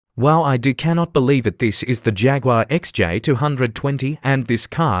Wow, I cannot believe it. This is the Jaguar XJ220 and this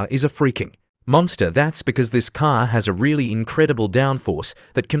car is a freaking monster. That's because this car has a really incredible downforce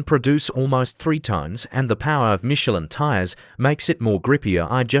that can produce almost 3 tons, and the power of Michelin tires makes it more grippier.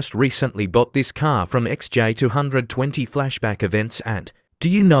 I just recently bought this car from XJ220 flashback events, and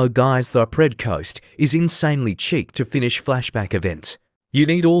do you know guys, the Pred Coast is insanely cheap to finish flashback events. You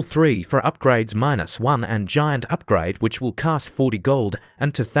need all 3 for upgrades -1 and giant upgrade, which will cost 40 gold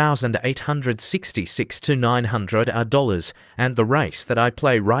and $2,866 to $900, and the race that I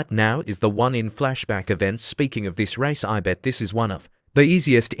play right now is the one in flashback events. Speaking of this race, I bet this is one of the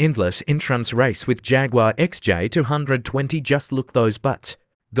easiest endless entrance race with Jaguar XJ220. Just look those butts.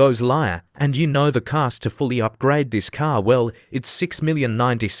 Goes liar, and you know the cost to fully upgrade this car. Well, it's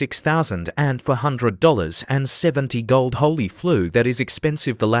 $6,096,000 and for $100 and 70 gold. Holy flu, that is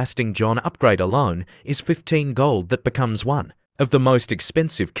expensive. The lasting John upgrade alone is 15 gold. That becomes one of the most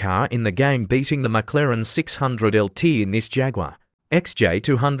expensive car in the game, beating the McLaren 600 LT in this Jaguar.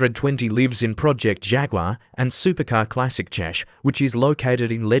 XJ220 lives in Project Jaguar and Supercar Classic Chash, which is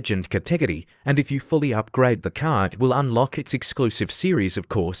located in Legend category, and if you fully upgrade the car, it will unlock its exclusive series. Of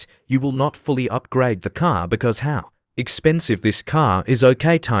course, you will not fully upgrade the car because how expensive this car is.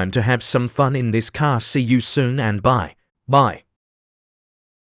 Okay, time to have some fun in this car. See you soon and bye. Bye.